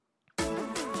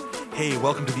Hey,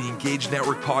 welcome to the Engage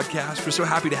Network podcast. We're so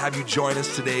happy to have you join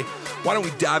us today. Why don't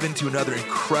we dive into another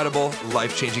incredible,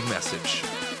 life-changing message?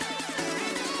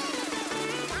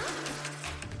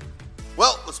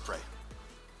 Well, let's pray.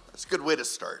 That's a good way to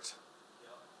start.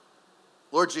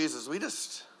 Lord Jesus,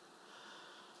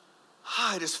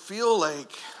 I just feel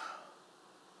like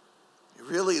you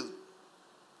really,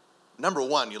 number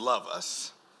one, you love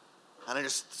us. And I'm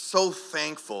just so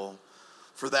thankful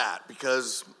for that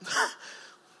because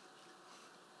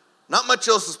not much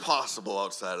else is possible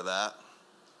outside of that.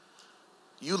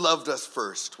 You loved us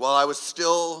first while I was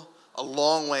still a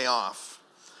long way off.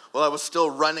 While I was still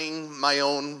running my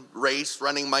own race,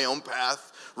 running my own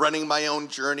path, running my own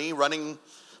journey, running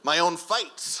my own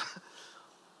fights.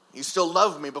 You still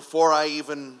loved me before I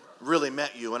even really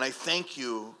met you. And I thank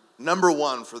you, number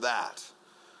one, for that.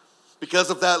 Because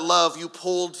of that love, you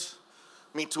pulled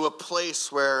me to a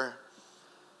place where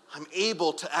I'm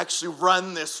able to actually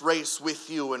run this race with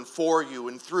you and for you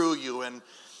and through you. And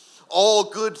all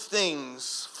good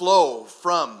things flow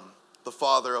from the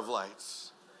Father of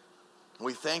lights. And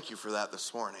we thank you for that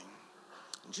this morning.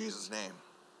 In Jesus' name.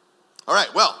 All right,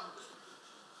 well,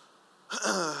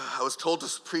 I was told to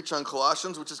preach on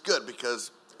Colossians, which is good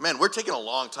because, man, we're taking a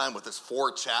long time with this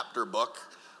 4-chapter book.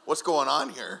 What's going on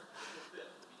here?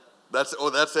 That's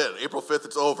it. April 5th,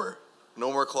 it's over.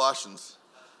 No more Colossians.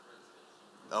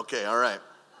 Okay, all right.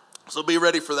 So be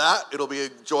ready for that. It'll be a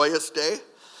joyous day.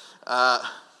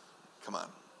 Come on.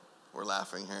 We're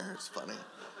laughing here. It's funny.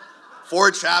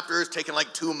 4 chapters, taking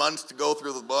like 2 months to go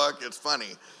through the book. It's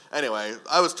funny. Anyway,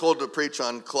 I was told to preach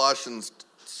on Colossians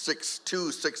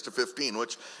 6:2-6-15,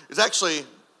 which is actually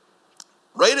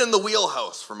right in the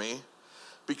wheelhouse for me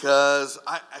because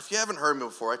if you haven't heard me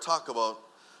before, I talk about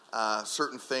a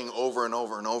certain thing over and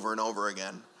over and over and over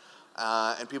again.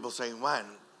 And people say, why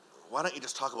don't you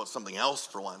just talk about something else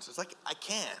for once? It's like, I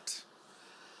can't.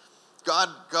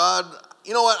 God,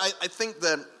 you know what? I think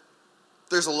that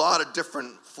there's a lot of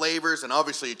different flavors, and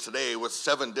obviously today with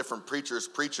 7 different preachers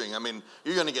preaching, I mean,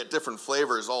 you're going to get different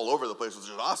flavors all over the place, which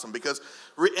is awesome, because,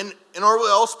 and are we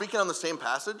all speaking on the same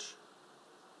passage?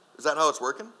 Is that how it's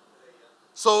working?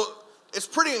 So it's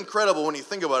pretty incredible when you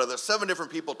think about it. There's 7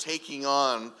 different people taking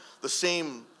on the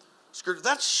same scripture.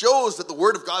 That shows that the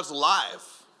Word of God's alive.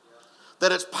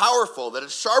 That it's powerful, that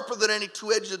it's sharper than any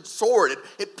 2-edged sword.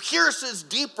 It pierces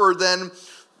deeper than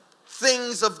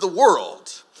things of the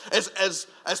world. As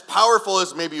powerful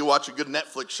as maybe you watch a good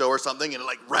Netflix show or something and it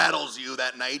like rattles you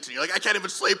that night and you're like, I can't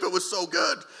even sleep, it was so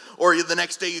good. Or the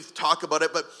next day you talk about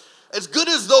it. But as good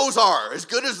as those are, as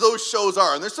good as those shows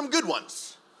are, and there's some good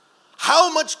ones,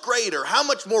 how much greater, how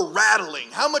much more rattling,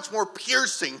 how much more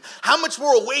piercing, how much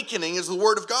more awakening is the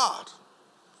Word of God?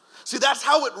 See, that's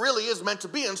how it really is meant to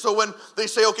be. And so when they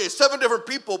say, okay, 7 different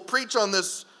people preach on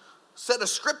this set of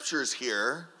scriptures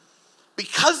here,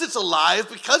 because it's alive,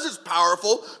 because it's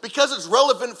powerful, because it's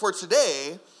relevant for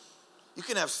today, you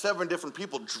can have 7 different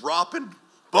people dropping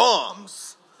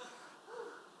bombs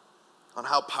on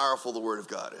how powerful the Word of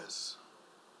God is.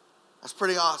 That's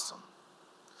pretty awesome.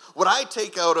 What I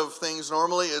take out of things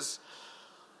normally is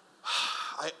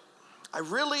I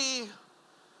really...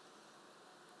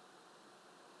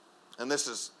 and this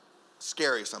is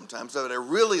scary sometimes, but I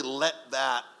really let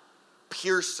that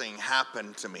piercing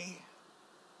happen to me.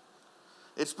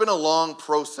 It's been a long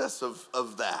process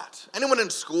of that. Anyone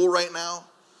in school right now?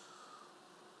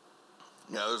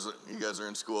 Yeah, you guys are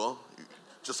in school.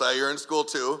 Josiah, you're in school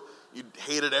too. You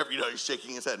hate it you're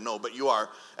shaking his head. No, but you are.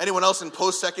 Anyone else in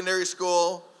post-secondary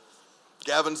school?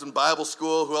 Gavin's in Bible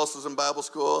school. Who else is in Bible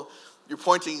school? You're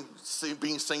pointing,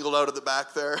 being singled out at the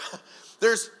back there.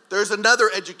 There's another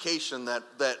education that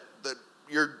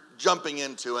you're jumping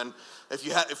into, and if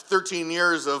 13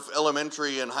 years of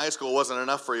elementary and high school wasn't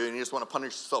enough for you, and you just want to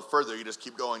punish yourself further, you just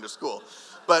keep going to school.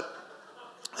 But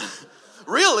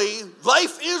really,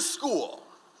 life is school.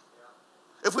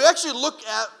 If we actually look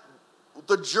at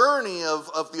the journey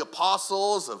of the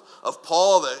apostles, of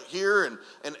Paul here and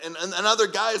other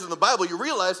guys in the Bible, you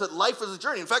realize that life is a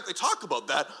journey. In fact, they talk about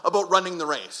that, about running the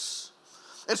race.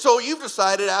 And so you've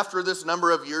decided after this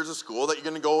number of years of school that you're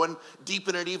going to go and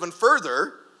deepen it even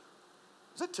further.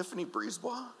 Is that Tiffany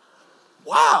Brisebois?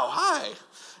 Wow, hi.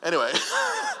 Anyway,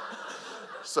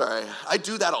 sorry. I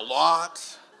do that a lot.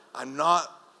 I'm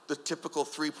not the typical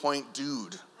 3-point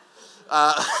dude.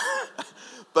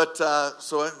 But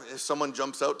so if someone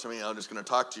jumps out to me, I'm just going to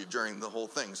talk to you during the whole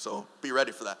thing. So be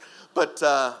ready for that. But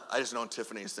I just know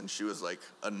Tiffany since she was like,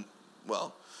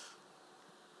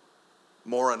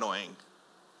 more annoying.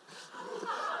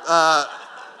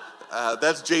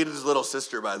 That's Jaden's little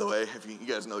sister, by the way, if you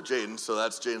guys know Jaden. So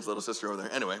that's Jaden's little sister over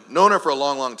there. Anyway, known her for a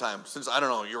long, long time. Since, I don't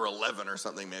know, you were 11 or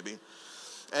something maybe.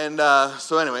 And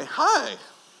so anyway, hi.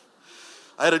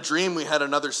 I had a dream we had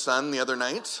another son the other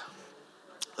night.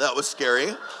 That was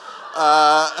scary.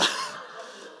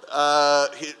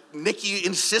 Nikki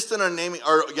insisted on naming,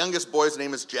 our youngest boy's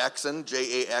name is Jackson,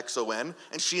 Jaxon,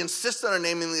 and she insisted on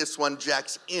naming this one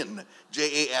Jackson,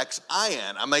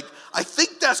 Jaxin. I'm like, I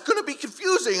think that's going to be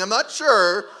confusing. I'm not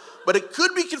sure, but it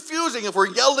could be confusing if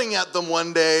we're yelling at them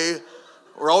one day.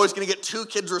 We're always going to get two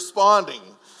kids responding.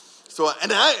 So,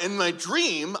 in my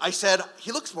dream, I said,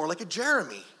 he looks more like a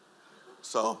Jeremy.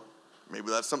 So maybe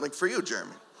that's something for you,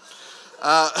 Jeremy.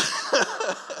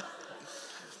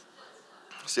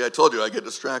 See, I told you I get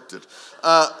distracted.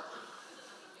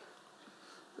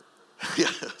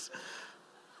 Yes.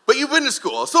 But you've been to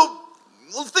school. So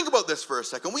let's think about this for a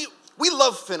second. We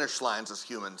love finish lines as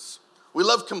humans. We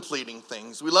love completing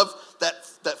things. We love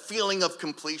that feeling of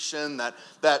completion, that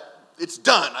it's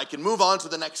done. I can move on to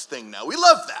the next thing now. We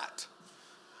love that.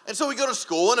 And so we go to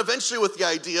school, and eventually with the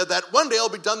idea that one day I'll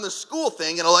be done this school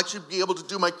thing, and I'll actually be able to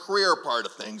do my career part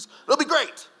of things. It'll be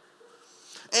great.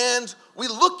 And we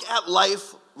look at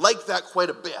life like that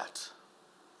quite a bit.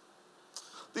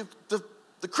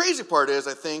 The crazy part is,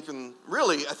 I think, and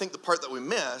really I think the part that we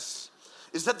miss,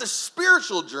 is that the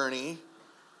spiritual journey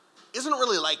isn't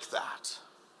really like that.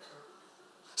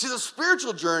 See, the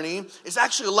spiritual journey is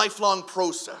actually a lifelong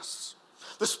process.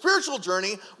 The spiritual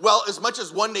journey, well, as much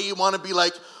as one day you want to be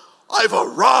like, I've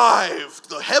arrived.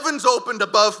 The heavens opened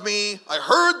above me. I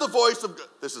heard the voice of God.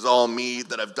 This is all me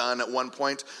that I've done at one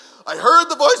point. I heard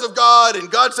the voice of God,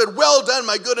 and God said, well done,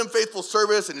 my good and faithful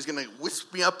service. And he's going to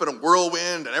whisk me up in a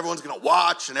whirlwind, and everyone's going to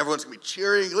watch, and everyone's going to be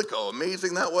cheering. Look how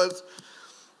amazing that was.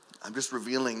 I'm just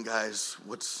revealing, guys,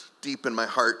 what's deep in my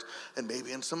heart, and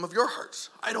maybe in some of your hearts.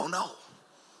 I don't know.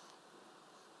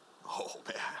 Oh,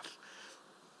 man.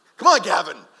 Come on,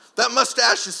 Gavin. That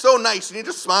mustache is so nice. You need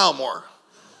to smile more.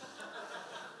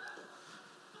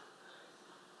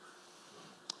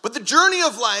 But the journey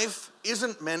of life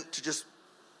isn't meant to just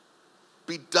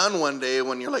be done one day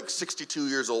when you're like 62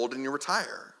 years old and you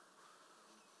retire.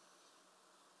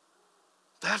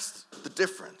 That's the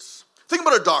difference. Think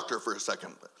about a doctor for a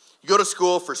second. You go to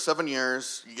school for 7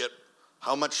 years. You get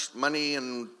how much money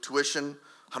and tuition?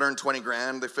 120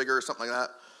 grand, they figure, or something like that.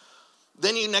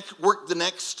 Then you work the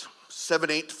next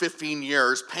 7, 8 to 15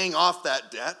 years paying off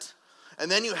that debt. And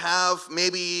then you have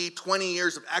maybe 20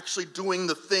 years of actually doing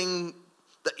the thing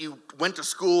that you went to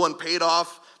school and paid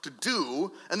off to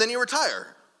do, and then you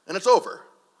retire, and it's over.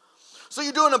 So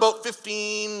you're doing about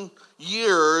 15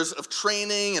 years of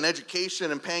training and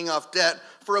education and paying off debt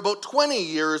for about 20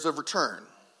 years of return.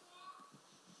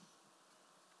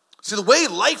 See, the way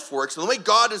life works and the way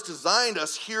God has designed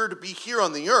us here to be here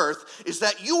on the earth is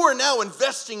that you are now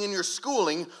investing in your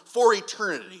schooling for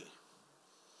eternity.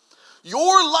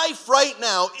 Your life right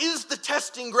now is the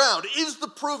testing ground, is the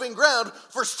proving ground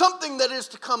for something that is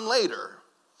to come later.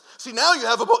 See, now you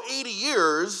have about 80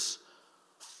 years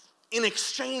in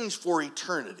exchange for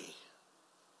eternity.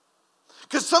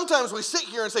 Because sometimes we sit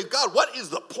here and say, God, what is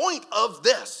the point of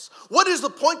this? What is the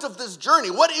point of this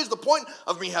journey? What is the point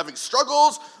of me having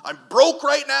struggles? I'm broke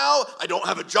right now. I don't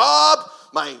have a job.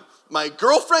 My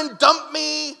girlfriend dumped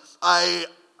me.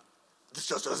 This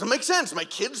just doesn't make sense. My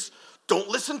kids don't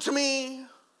listen to me.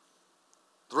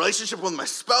 The relationship with my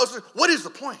spouse. What is the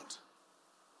point?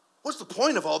 What's the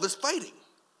point of all this fighting?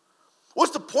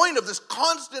 What's the point of this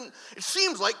constant, it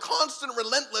seems like constant,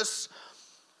 relentless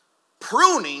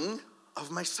pruning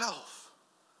of myself?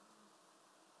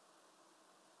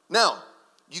 Now,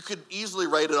 you could easily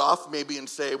write it off maybe and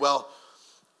say, well,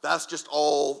 that's just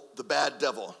all the bad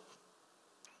devil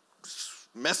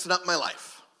messing up my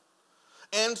life.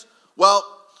 And,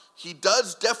 well, he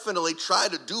does definitely try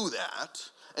to do that,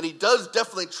 and he does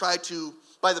definitely try to,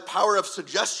 by the power of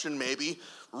suggestion maybe,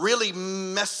 really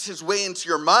mess his way into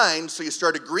your mind so you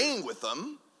start agreeing with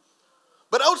him.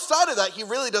 But outside of that, he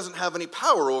really doesn't have any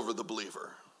power over the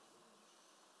believer.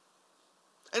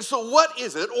 And so what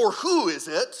is it, or who is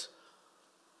it,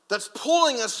 that's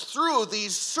pulling us through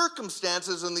these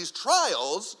circumstances and these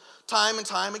trials time and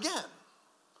time again?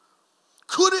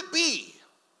 Could it be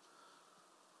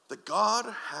that God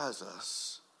has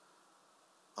us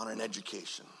on an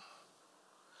education?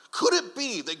 Could it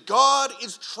be that God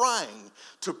is trying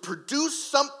to produce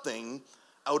something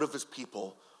out of his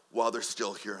people while they're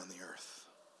still here on the earth?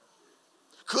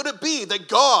 Could it be that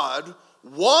God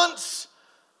wants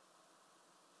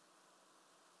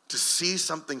to see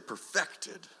something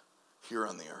perfected here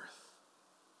on the earth?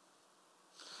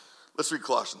 Let's read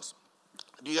Colossians.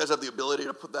 Do you guys have the ability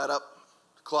to put that up?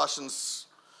 Colossians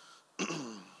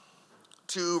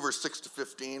 2, verse 6 to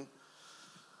 15.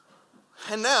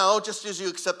 And now, just as you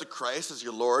accepted Christ as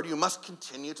your Lord, you must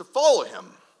continue to follow him.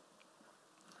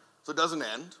 So it doesn't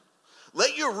end.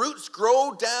 Let your roots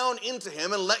grow down into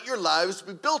him and let your lives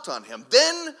be built on him.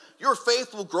 Then your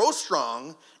faith will grow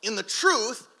strong in the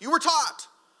truth you were taught,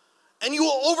 and you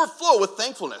will overflow with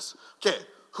thankfulness. Okay,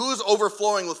 who's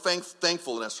overflowing with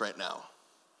thankfulness right now?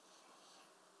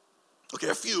 Okay,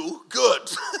 a few.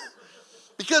 Good.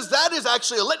 Because that is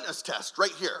actually a litmus test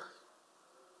right here.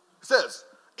 It says,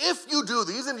 if you do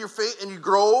these in your faith and you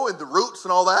grow in the roots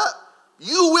and all that,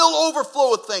 you will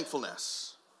overflow with thankfulness.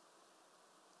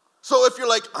 So if you're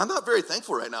like, I'm not very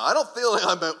thankful right now, I don't feel like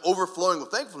I'm overflowing with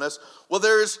thankfulness, well,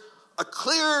 there's a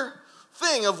clear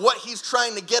thing of what he's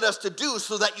trying to get us to do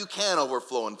so that you can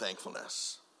overflow in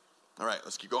thankfulness. All right,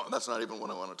 let's keep going. That's not even what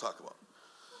I want to talk about.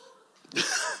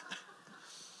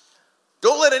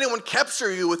 Don't let anyone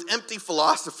capture you with empty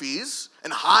philosophies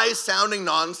and high-sounding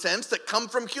nonsense that come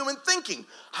from human thinking.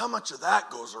 How much of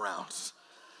that goes around?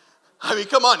 I mean,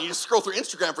 come on, you just scroll through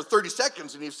Instagram for 30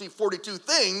 seconds and you see 42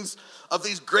 things of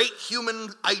these great human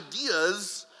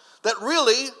ideas that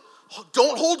really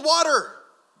don't hold water.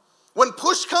 When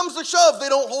push comes to shove, they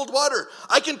don't hold water.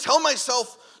 I can tell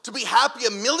myself to be happy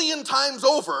 1,000,000 times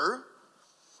over,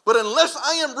 but unless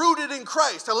I am rooted in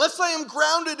Christ, unless I am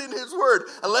grounded in his word,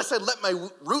 unless I let my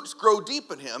roots grow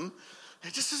deep in him,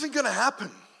 it just isn't going to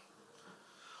happen.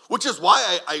 Which is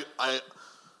why I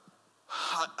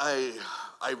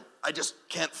just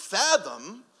can't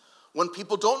fathom when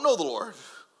people don't know the Lord.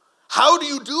 How do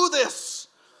you do this?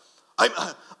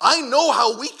 I know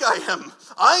how weak I am.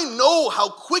 I know how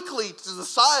quickly to the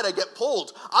side I get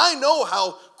pulled. I know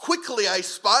how quickly I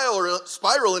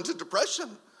spiral into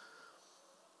depression.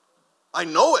 I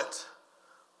know it.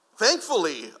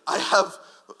 Thankfully, I have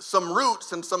some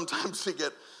roots, and sometimes they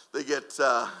get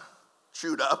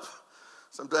chewed up.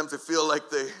 Sometimes I feel like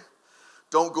they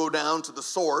don't go down to the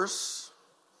source.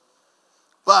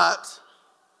 But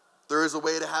there is a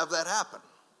way to have that happen.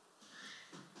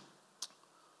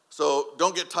 So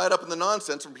don't get tied up in the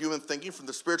nonsense from human thinking, from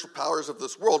the spiritual powers of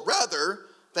this world, rather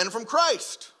than from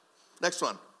Christ. Next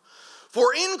one.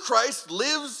 For in Christ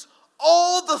lives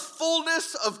all the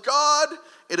fullness of God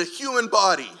in a human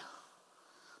body.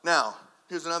 Now,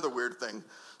 here's another weird thing.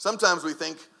 Sometimes we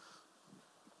think,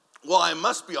 well, I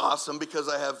must be awesome because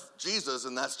I have Jesus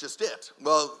and that's just it.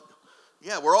 Well,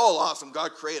 yeah, we're all awesome.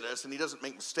 God created us and he doesn't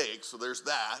make mistakes, so there's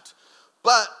that.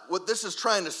 But what this is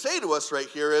trying to say to us right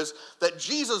here is that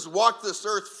Jesus walked this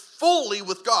earth fully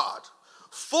with God,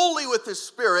 fully with his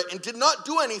Spirit, and did not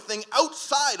do anything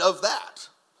outside of that.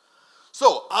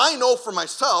 So I know for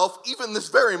myself, even this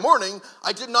very morning,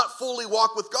 I did not fully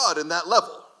walk with God in that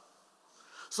level.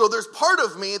 So there's part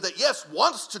of me that, yes,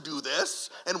 wants to do this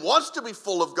and wants to be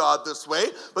full of God this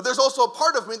way, but there's also a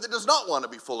part of me that does not want to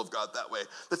be full of God that way,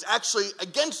 that's actually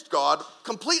against God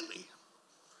completely.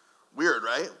 Weird,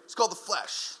 right? It's called the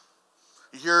flesh.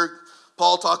 You hear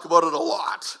Paul talk about it a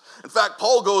lot. In fact,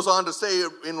 Paul goes on to say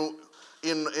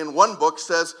in one book,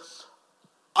 says,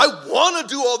 I want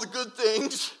to do all the good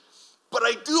things, but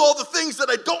I do all the things that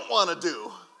I don't want to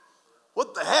do.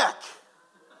 What the heck?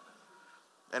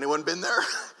 Anyone been there?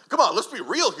 Come on, let's be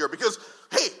real here because,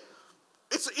 hey,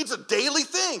 it's a daily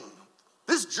thing.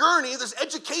 This journey, this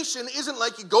education isn't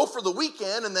like you go for the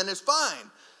weekend and then it's fine.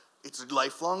 It's a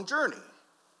lifelong journey.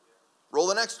 Roll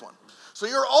the next one. So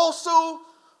you're also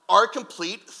are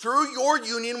complete through your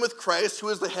union with Christ, who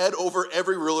is the head over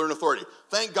every ruler and authority.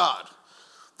 Thank God.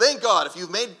 Thank God. If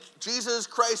you've made Jesus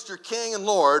Christ your King and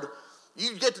Lord,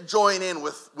 you get to join in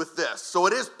with this. So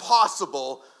it is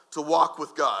possible to walk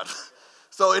with God.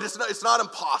 So it's not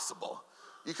impossible.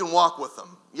 You can walk with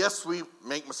him. Yes, we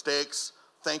make mistakes.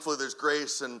 Thankfully, there's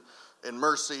grace and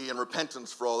mercy and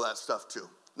repentance for all that stuff too.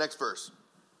 Next verse.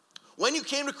 When you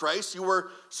came to Christ, you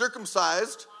were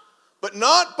circumcised, but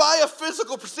not by a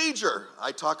physical procedure.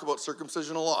 I talk about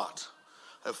circumcision a lot.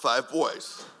 I have 5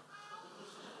 boys.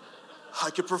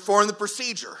 I could perform the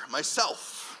procedure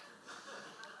myself.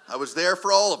 I was there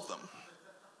for all of them.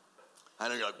 I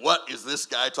know you're like, what is this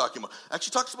guy talking about?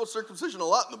 Actually talks about circumcision a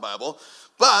lot in the Bible,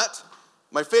 but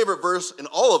my favorite verse in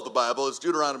all of the Bible is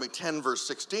Deuteronomy 10, verse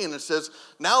 16. It says,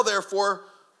 now therefore,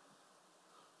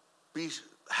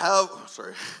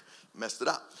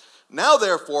 Now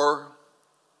therefore,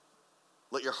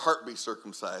 let your heart be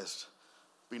circumcised.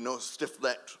 Be no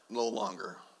stiff-necked no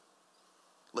longer.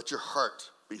 Let your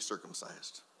heart be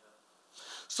circumcised.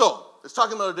 So, it's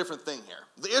talking about a different thing here.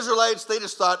 The Israelites, they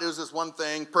just thought it was this one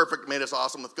thing, perfect, made us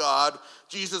awesome with God.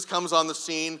 Jesus comes on the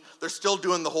scene. They're still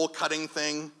doing the whole cutting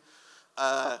thing.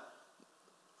 and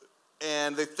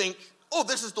they think, oh,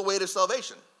 this is the way to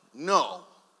salvation. No.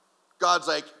 God's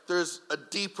like, there's a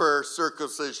deeper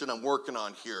circumcision I'm working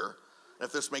on here. And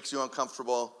if this makes you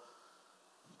uncomfortable,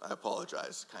 I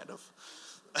apologize, kind of.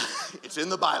 It's in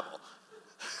the Bible.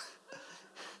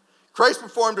 Christ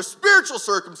performed a spiritual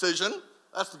circumcision.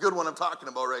 That's the good one I'm talking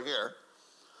about right here.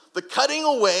 The cutting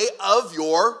away of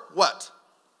your what?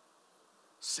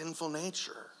 Sinful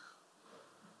nature.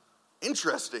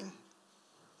 Interesting.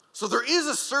 So there is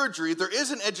a surgery, there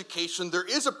is an education, there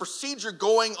is a procedure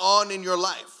going on in your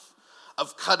life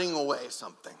of cutting away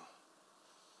something.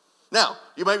 Now,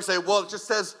 you might say, well, it just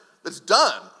says it's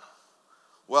done.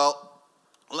 Well,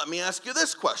 let me ask you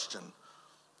this question.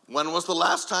 When was the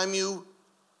last time you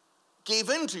gave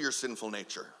in to your sinful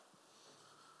nature?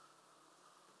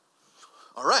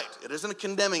 All right, it isn't a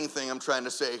condemning thing I'm trying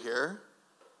to say here.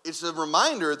 It's a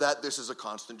reminder that this is a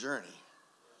constant journey.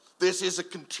 This is a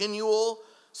continual,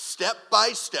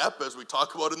 step-by-step, as we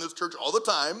talk about in this church all the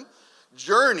time,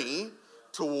 journey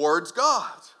towards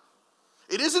God.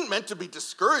 It isn't meant to be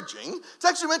discouraging. It's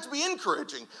actually meant to be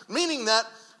encouraging, meaning that,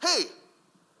 hey,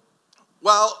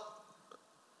 while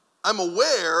I'm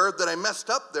aware that I messed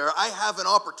up there, I have an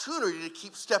opportunity to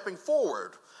keep stepping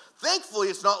forward. Thankfully,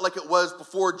 it's not like it was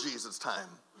before Jesus' time.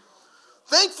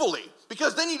 Thankfully,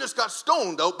 because then you just got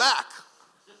stoned out back.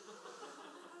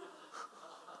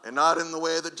 And not in the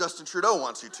way that Justin Trudeau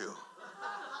wants you to.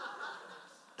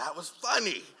 That was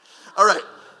funny. All right.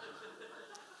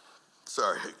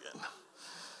 Sorry again.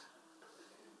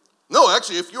 No,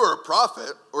 actually, if you were a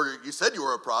prophet, or you said you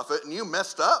were a prophet, and you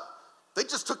messed up, they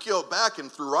just took you out back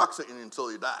and threw rocks at you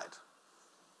until you died.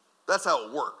 That's how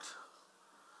it worked.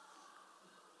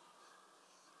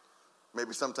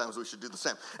 Maybe sometimes we should do the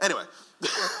same. Anyway,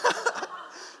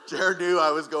 Jared knew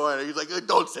I was going. He's like,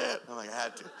 don't say it. I'm like, I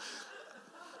had to.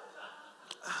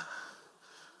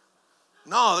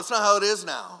 No, that's not how it is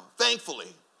now. Thankfully,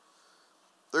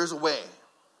 there's a way.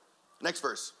 Next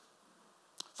verse.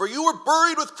 For you were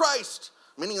buried with Christ,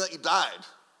 meaning that you died,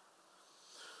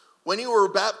 when you were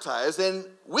baptized, and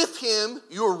with him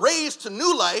you were raised to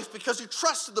new life because you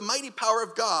trusted the mighty power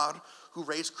of God who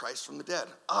raised Christ from the dead.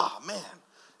 Ah, man.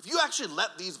 If you actually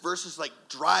let these verses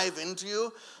drive into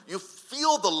you, you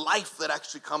feel the life that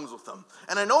actually comes with them.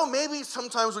 And I know maybe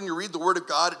sometimes when you read the Word of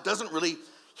God, it doesn't really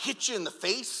hit you in the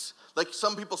face like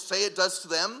some people say it does to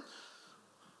them.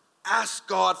 Ask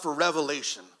God for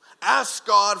revelation. Ask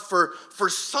God for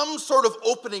some sort of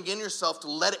opening in yourself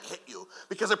to let it hit you.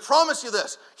 Because I promise you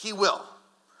this, he will.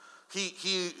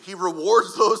 He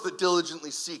rewards those that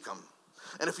diligently seek him.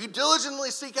 And if you diligently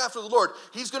seek after the Lord,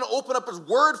 he's going to open up his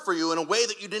word for you in a way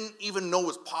that you didn't even know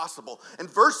was possible. And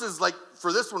verses like,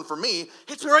 for this one, for me,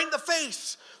 hits me right in the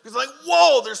face. He's like,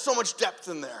 whoa, there's so much depth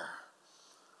in there.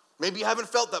 Maybe you haven't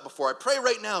felt that before. I pray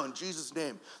right now in Jesus'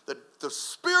 name that the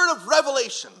spirit of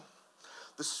revelation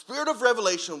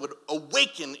would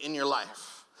awaken in your life.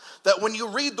 That when you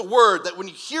read the word, that when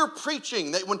you hear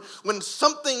preaching, that when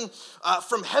something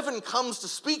from heaven comes to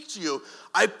speak to you,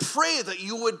 I pray that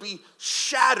you would be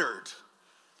shattered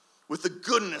with the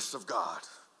goodness of God.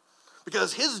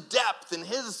 Because his depth and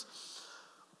his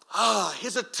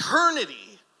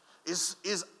eternity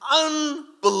is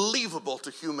unbelievable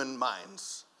to human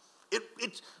minds. Do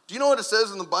you know what it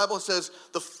says in the Bible? It says,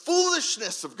 the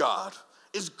foolishness of God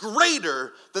is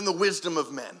greater than the wisdom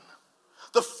of men.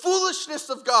 The foolishness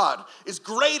of God is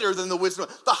greater than the wisdom.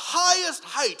 The highest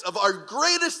height of our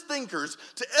greatest thinkers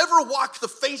to ever walk the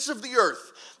face of the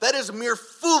earth, that is mere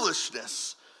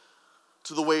foolishness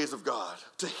to the ways of God,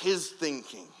 to his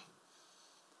thinking.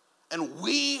 And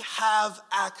we have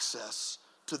access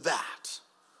to that.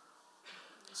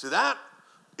 See, that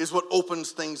is what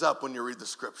opens things up when you read the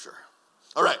scripture.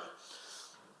 All right.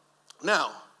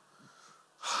 Now,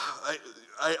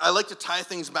 I like to tie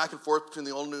things back and forth between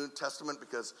the Old and New Testament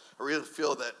because I really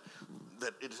feel that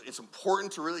it's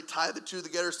important to really tie the two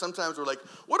together. Sometimes we're like,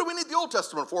 what do we need the Old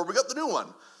Testament for? We got the new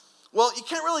one. Well, you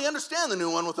can't really understand the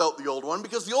new one without the old one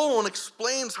because the old one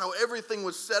explains how everything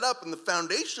was set up and the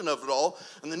foundation of it all.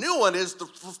 And the new one is the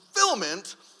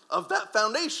fulfillment of that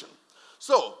foundation.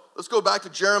 So let's go back to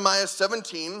Jeremiah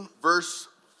 17, verse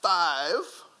 5.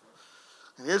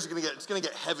 And it's going to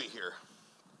get heavy here.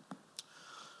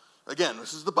 Again,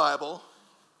 this is the Bible.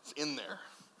 It's in there.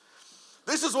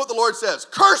 This is what the Lord says.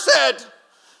 Cursed!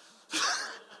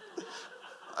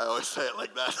 I always say it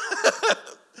like that.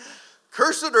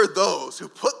 Cursed are those who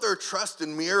put their trust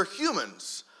in mere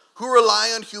humans, who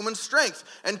rely on human strength,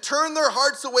 and turn their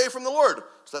hearts away from the Lord.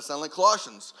 Does that sound like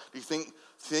Colossians? Do you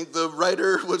think the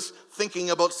writer was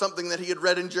thinking about something that he had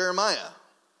read in Jeremiah?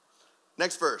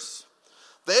 Next verse.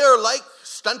 They are like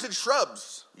stunted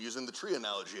shrubs, using the tree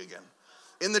analogy again,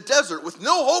 in the desert with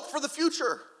no hope for the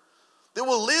future. They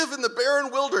will live in the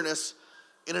barren wilderness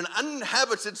in an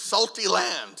uninhabited, salty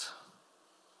land.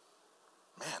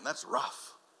 Man, that's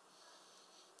rough.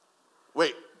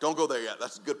 Wait, don't go there yet.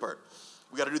 That's the good part.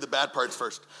 We got to do the bad parts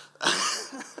first.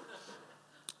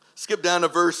 Skip down to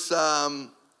verse, hold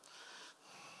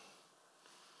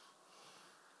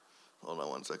on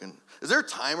one second. Is there a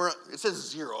timer? It says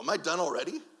 0. Am I done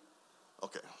already?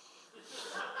 Okay.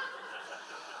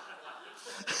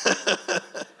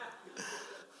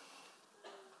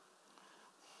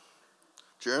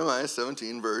 Jeremiah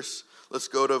 17 verse. Let's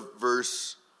go to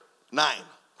verse 9.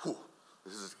 Whew.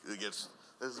 This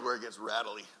is where it gets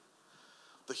rattly.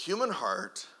 The human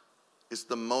heart is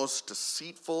the most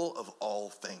deceitful of all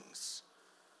things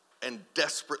and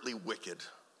desperately wicked.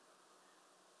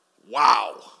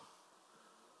 Wow.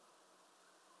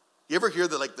 You ever hear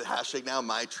the hashtag now,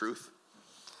 my truth?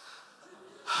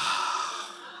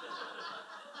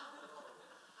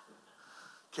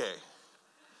 Okay.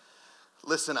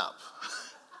 Listen up.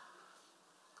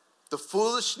 The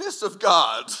foolishness of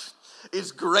God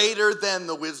is greater than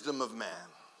the wisdom of man.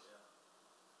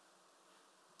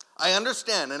 I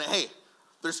understand, and hey,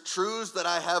 there's truths that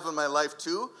I have in my life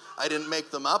too. I didn't make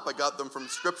them up. I got them from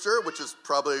Scripture, which is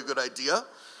probably a good idea.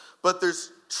 But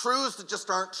there's truths that just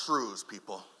aren't truths,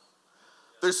 people.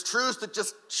 There's truths that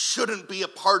just shouldn't be a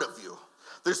part of you.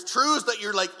 There's truths that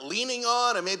you're leaning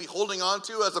on and maybe holding on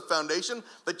to as a foundation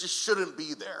that just shouldn't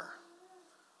be there.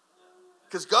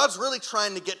 Because God's really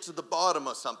trying to get to the bottom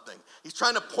of something. He's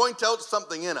trying to point out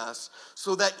something in us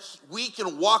so that we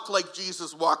can walk like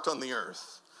Jesus walked on the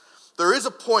earth. There is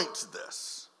a point to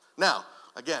this. Now,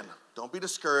 again, don't be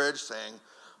discouraged saying,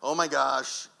 oh my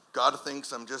gosh, God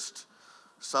thinks I'm just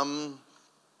some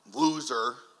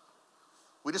loser.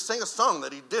 We just sang a song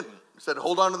that he didn't. He said,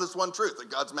 hold on to this one truth, that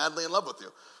God's madly in love with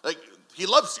you. He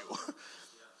loves you.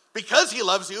 Because he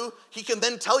loves you, he can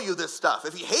then tell you this stuff.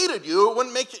 If he hated you, it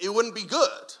wouldn't be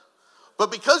good.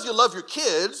 But because you love your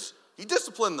kids, you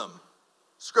discipline them.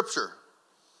 Scripture.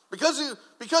 Because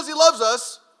he loves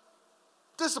us,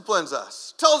 disciplines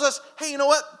us. Tells us, hey, you know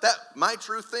what? That my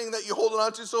truth thing that you're holding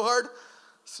on to so hard,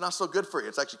 it's not so good for you.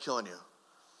 It's actually killing you.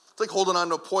 It's like holding on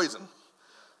to a poison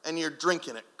and you're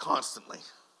drinking it constantly.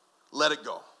 Let it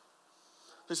go.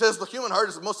 He says the human heart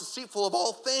is the most deceitful of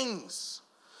all things.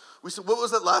 What was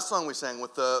that last song we sang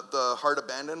with the heart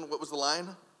abandoned? What was the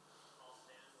line?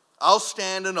 I'll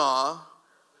stand in awe.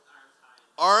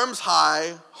 Arms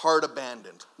high, heart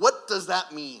abandoned. What does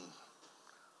that mean?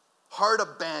 Heart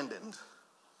abandoned.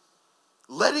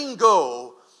 Letting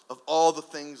go of all the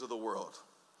things of the world.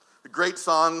 The great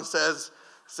song says,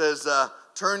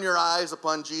 turn your eyes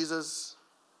upon Jesus.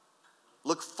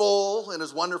 Look full in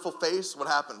his wonderful face. What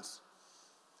happens?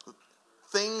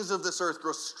 Things of this earth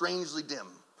grow strangely dim.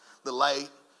 The light,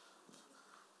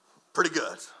 pretty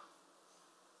good.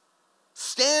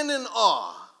 Stand in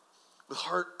awe with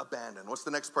heart abandoned. What's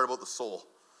the next part about the soul?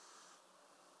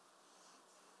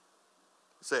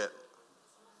 Say it.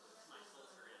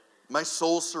 My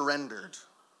soul surrendered.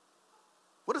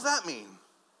 What does that mean?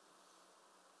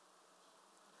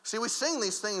 See, we sing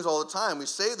these things all the time. We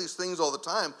say these things all the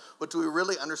time, but do we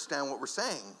really understand what we're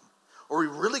saying? Or are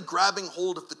we really grabbing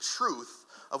hold of the truth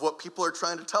of what people are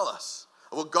trying to tell us?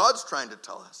 Of what God's trying to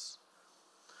tell us.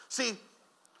 See,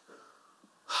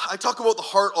 I talk about the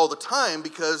heart all the time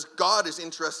because God is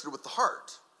interested with the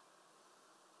heart.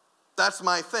 That's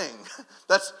my thing.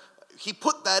 He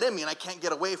put that in me and I can't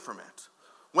get away from it.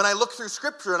 When I look through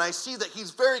Scripture and I see that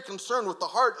he's very concerned with the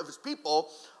heart of his people,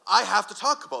 I have to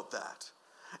talk about that.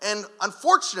 And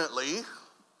unfortunately,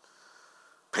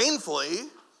 painfully,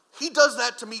 he does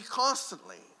that to me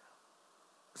constantly.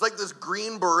 It's like this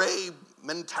Green Beret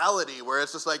mentality where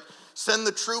it's just send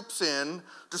the troops in,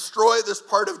 destroy this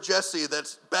part of Jesse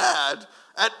that's bad,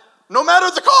 at no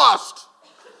matter the cost.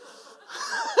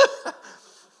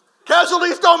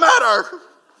 Casualties don't matter.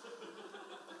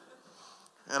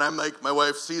 And I'm my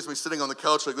wife sees me sitting on the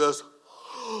couch like this.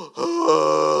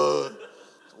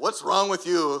 What's wrong with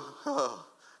you?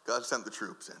 God sent the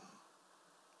troops in.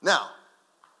 Now,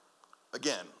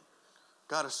 again,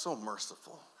 God is so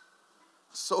merciful.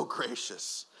 So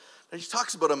gracious. And he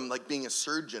talks about him being a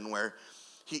surgeon where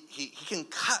he can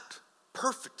cut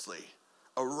perfectly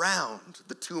around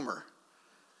the tumor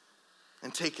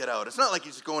and take it out. It's not like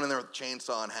he's just going in there with a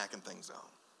chainsaw and hacking things out.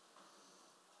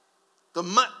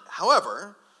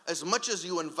 However, as much as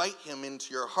you invite him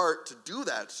into your heart to do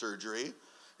that surgery,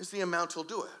 is the amount he'll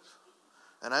do it.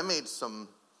 And I made some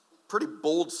pretty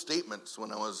bold statements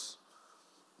when I was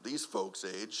these folks'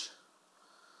 age.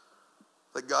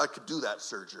 that God could do that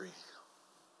surgery.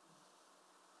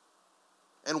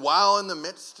 And while in the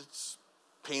midst it's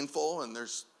painful and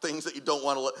there's things that you don't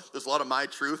want to there's a lot of my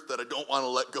truth that I don't want to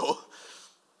let go.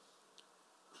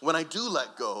 When I do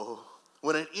let go,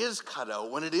 when it is cut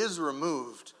out, when it is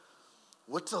removed,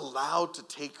 what's allowed to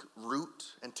take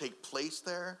root and take place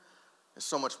there is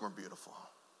so much more beautiful.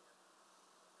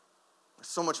 It's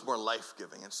so much more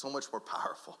life-giving and so much more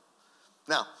powerful.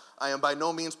 Now, I am by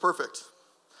no means perfect.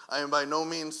 I am by no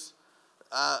means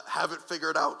have it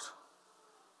figured out.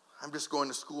 I'm just going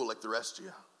to school like the rest of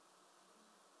you.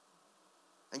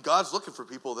 And God's looking for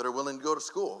people that are willing to go to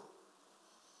school.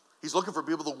 He's looking for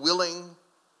people that are willing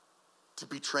to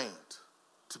be trained,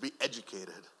 to be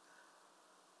educated,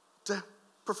 to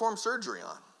perform surgery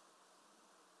on.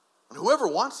 And whoever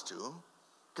wants to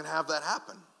can have that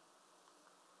happen.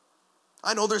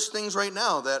 I know there's things right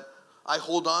now that I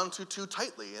hold on to too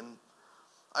tightly, and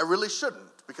I really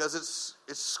shouldn't, because it's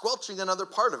squelching another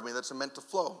part of me that's meant to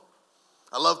flow.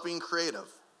 I love being creative.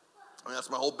 I mean, that's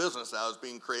my whole business now, is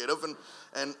being creative,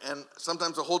 and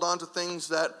sometimes I hold on to things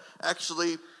that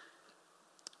actually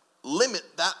limit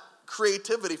that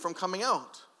creativity from coming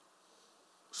out.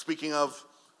 Speaking of,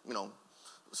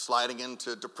 sliding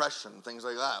into depression, things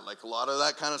like that, like a lot of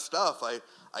that kind of stuff,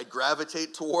 I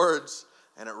gravitate towards,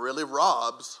 and it really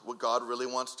robs what God really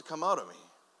wants to come out of me.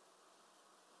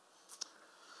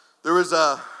 There was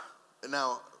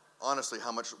now, honestly,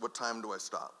 what time do I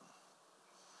stop?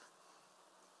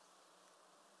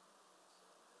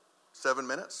 7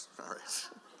 minutes? All right.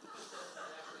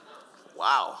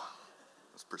 Wow.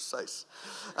 That's precise.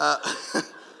 I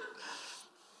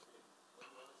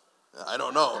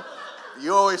don't know.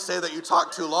 You always say that you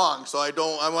talk too long, so I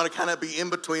want to kind of be in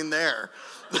between there.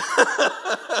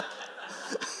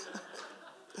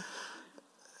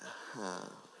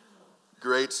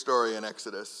 Great story in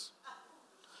Exodus.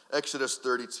 Exodus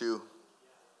 32.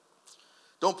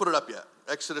 Don't put it up yet.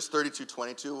 Exodus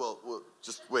 32:22. We'll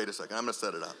just wait a second. I'm going to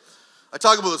set it up. I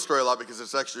talk about this story a lot because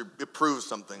it proves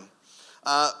something.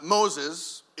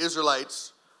 Moses,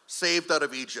 Israelites, saved out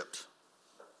of Egypt.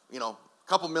 A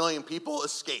couple million people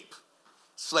escape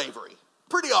slavery.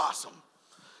 Pretty awesome.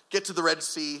 Get to the Red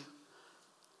Sea.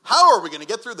 How are we going to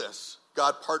get through this?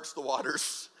 God parts the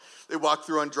waters. They walk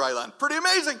through on dry land. Pretty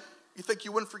amazing. You think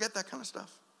you wouldn't forget that kind of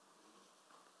stuff?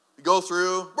 You go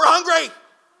through, we're hungry.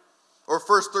 Or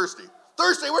first thirsty.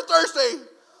 Thirsty, we're thirsty.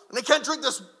 And they can't drink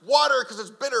this water because it's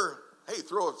bitter. Hey,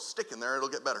 throw a stick in there, it'll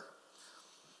get better.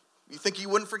 You think you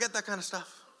wouldn't forget that kind of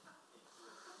stuff?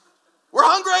 We're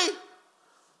hungry.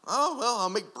 Oh, well, I'll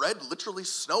make bread literally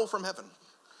snow from heaven.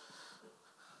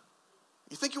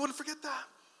 You think you wouldn't forget that?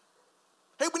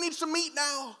 Hey, we need some meat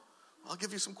now. I'll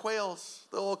give you some quails.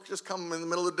 They'll just come in the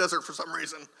middle of the desert for some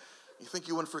reason. You think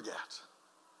you wouldn't forget?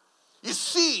 You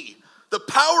see the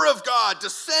power of God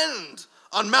descend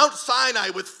on Mount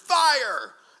Sinai with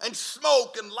fire and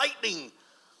smoke and lightning.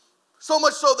 So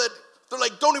much so that they're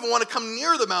like, don't even want to come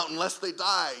near the mountain lest they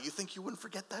die. You think you wouldn't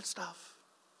forget that stuff?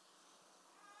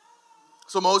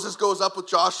 So Moses goes up with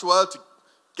Joshua to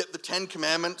get the 10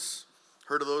 Commandments.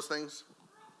 Heard of those things?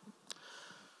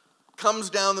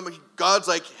 Comes down, God's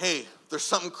like, hey, there's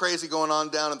something crazy going on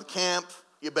down in the camp.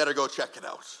 You better go check it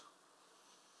out.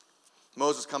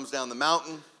 Moses comes down the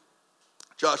mountain.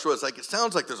 Joshua's like, it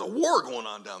sounds like there's a war going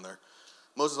on down there.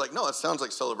 Moses is like, no, it sounds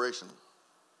like celebration.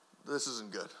 This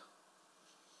isn't good.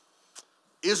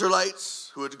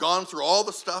 Israelites who had gone through all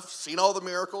the stuff, seen all the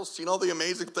miracles, seen all the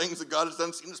amazing things that God has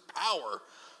done, seen his power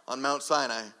on Mount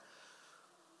Sinai,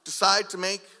 decide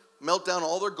to melt down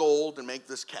all their gold and make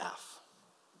this calf.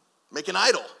 Make an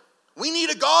idol. We need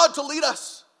a God to lead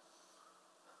us.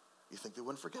 You think they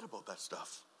wouldn't forget about that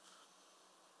stuff?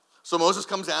 So Moses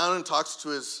comes down and talks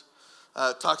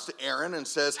to Aaron and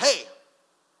says, hey,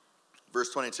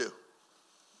 verse 22,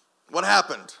 what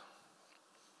happened?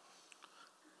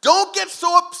 Don't get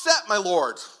so upset, my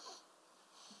Lord.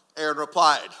 Aaron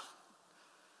replied,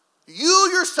 you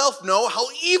yourself know how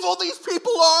evil these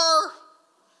people are.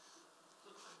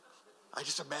 I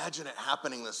just imagine it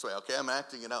happening this way. Okay, I'm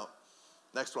acting it out.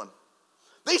 Next one.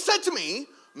 They said to me,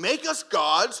 make us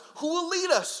gods who will lead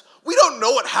us. We don't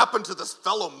know what happened to this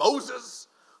fellow Moses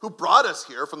who brought us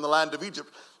here from the land of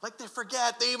Egypt. Like they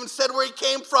forget, they even said where he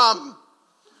came from.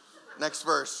 Next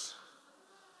verse.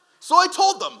 So I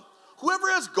told them,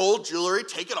 whoever has gold jewelry,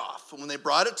 take it off. And when they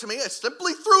brought it to me, I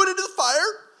simply threw it into the fire,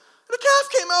 and a calf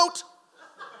came out.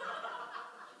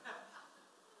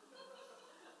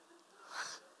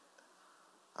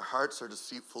 Our hearts are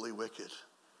deceitfully wicked.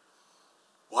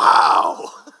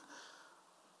 Wow.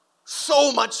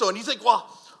 So much so. And you think,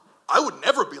 well, I would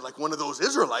never be like one of those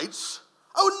Israelites.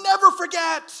 I would never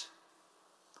forget.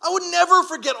 I would never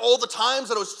forget all the times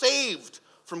that I was saved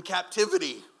from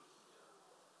captivity.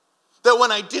 That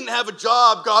when I didn't have a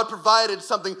job, God provided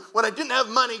something. When I didn't have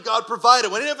money, God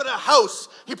provided. When I didn't have a house,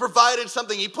 He provided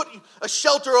something. He put a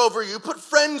shelter over you. He put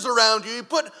friends around you. He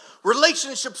put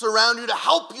relationships around you to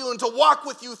help you and to walk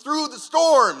with you through the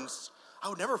storms. I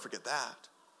would never forget that.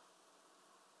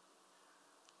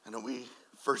 And the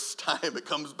first time it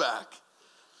comes back,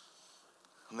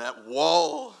 and that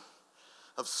wall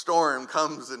of storm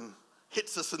comes and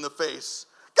hits us in the face.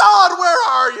 God, where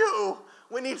are you?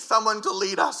 We need someone to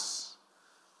lead us.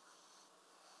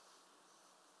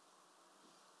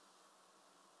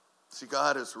 See,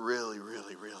 God is really,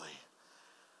 really, really,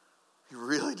 He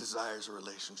really desires a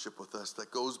relationship with us that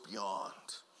goes beyond.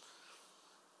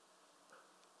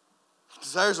 He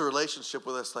desires a relationship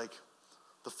with us like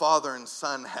the Father and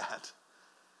Son had,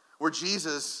 where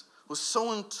Jesus was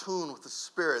so in tune with the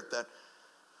Spirit that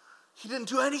He didn't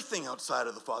do anything outside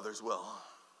of the Father's will.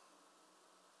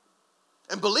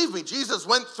 And believe me, Jesus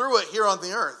went through it here on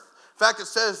the earth. In fact, it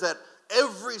says that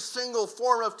every single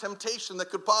form of temptation that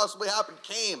could possibly happen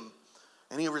came,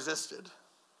 and He resisted.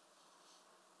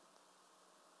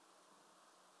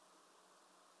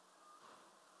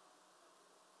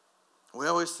 We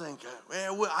always think,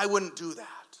 I wouldn't do that.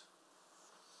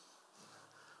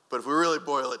 But if we really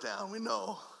boil it down, we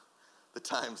know the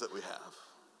times that we have.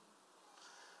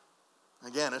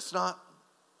 Again, it's not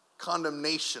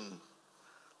condemnation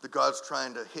that God's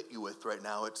trying to hit you with right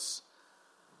now. It's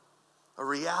a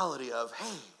reality of,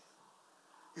 hey,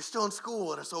 you're still in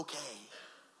school and it's okay.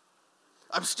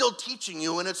 I'm still teaching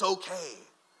you and it's okay.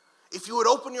 If you would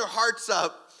open your hearts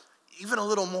up even a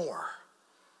little more,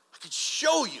 I could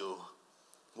show you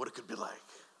what it could be like.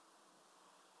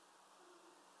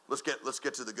 Let's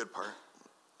get to the good part.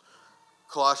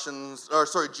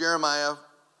 Jeremiah,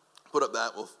 put up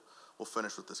that. We'll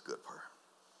finish with this good part.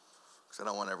 Because I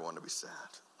don't want everyone to be sad.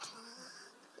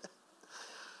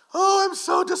 Oh, I'm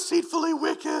so deceitfully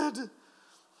wicked.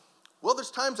 Well,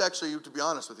 there's times actually, to be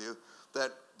honest with you,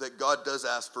 that God does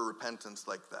ask for repentance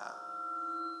like that.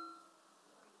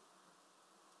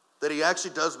 That He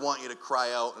actually does want you to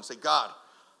cry out and say, God,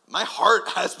 my heart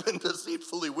has been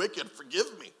deceitfully wicked.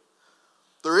 Forgive me.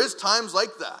 There is times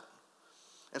like that.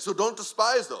 And so don't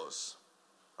despise those.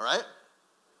 All right?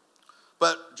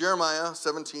 But Jeremiah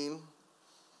 17.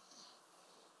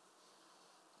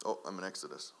 Oh, I'm in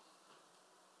Exodus.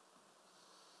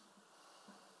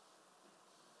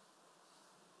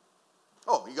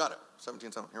 Oh, you got it.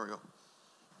 17:7. Here we go.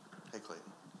 Hey, Clayton.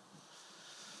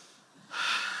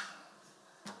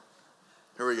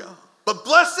 Here we go. But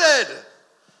blessed.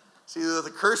 See,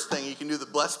 the curse thing, you can do the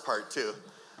blessed part too.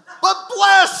 But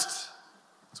blessed.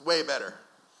 It's way better.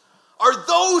 Are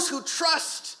those who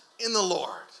trust in the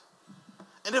Lord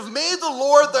and have made the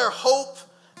Lord their hope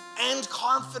and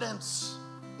confidence.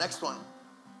 Next one.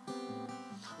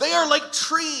 They are like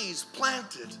trees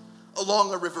planted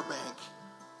along a riverbank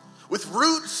with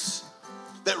roots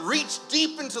that reach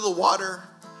deep into the water.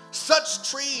 Such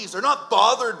trees are not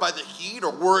bothered by the heat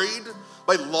or worried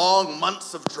by long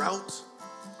months of drought.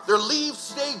 Their leaves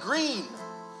stay green,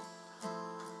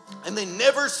 and they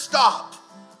never stop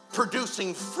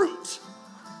producing fruit.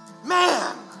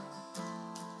 Man,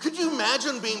 could you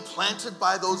imagine being planted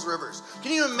by those rivers?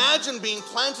 Can you imagine being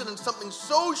planted in something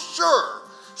so sure,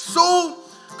 so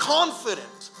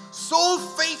confident, so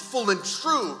faithful and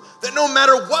true that no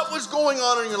matter what was going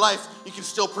on in your life, you can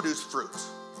still produce fruit?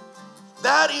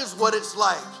 That is what it's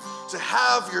like to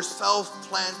have yourself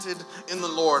planted in the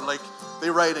Lord, like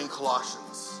they write in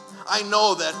Colossians. I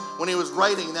know that when he was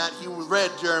writing that, he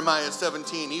read Jeremiah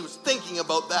 17. He was thinking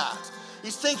about that.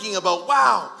 He's thinking about,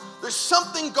 wow, there's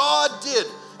something God did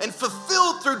and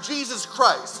fulfilled through Jesus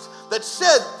Christ that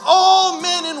said all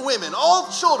men and women, all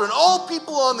children, all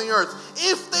people on the earth,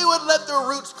 if they would let their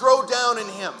roots grow down in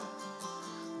him,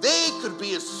 they could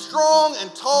be as strong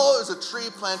and tall as a tree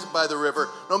planted by the river.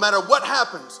 No matter what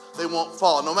happens, they won't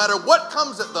fall. No matter what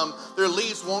comes at them, their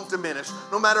leaves won't diminish.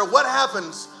 No matter what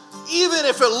happens, even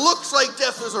if it looks like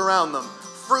death is around them,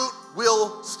 fruit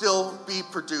will still be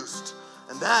produced.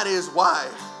 And that is why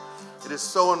it is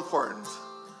so important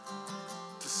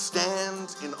to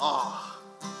stand in awe,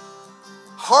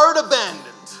 heart abandoned,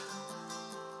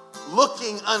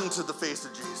 looking unto the face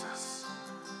of Jesus.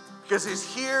 Because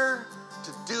he's here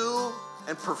to do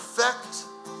and perfect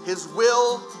his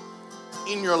will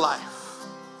in your life.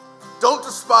 Don't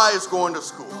despise going to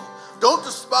school. Don't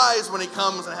despise when he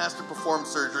comes and has to perform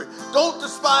surgery. Don't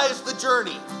despise the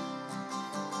journey.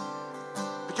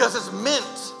 Because it's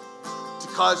meant to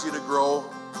cause you to grow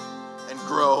and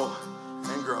grow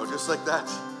and grow. Just like that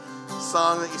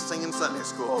song that you sing in Sunday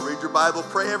school. Read your Bible,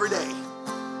 pray every day,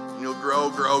 and you'll grow,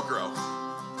 grow, grow.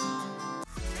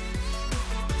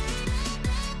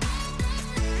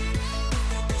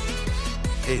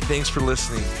 Hey, thanks for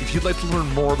listening. If you'd like to learn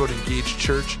more about Engaged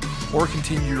Church or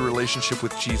continue your relationship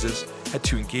with Jesus, head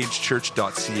to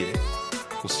engagedchurch.ca.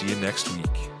 We'll see you next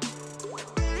week.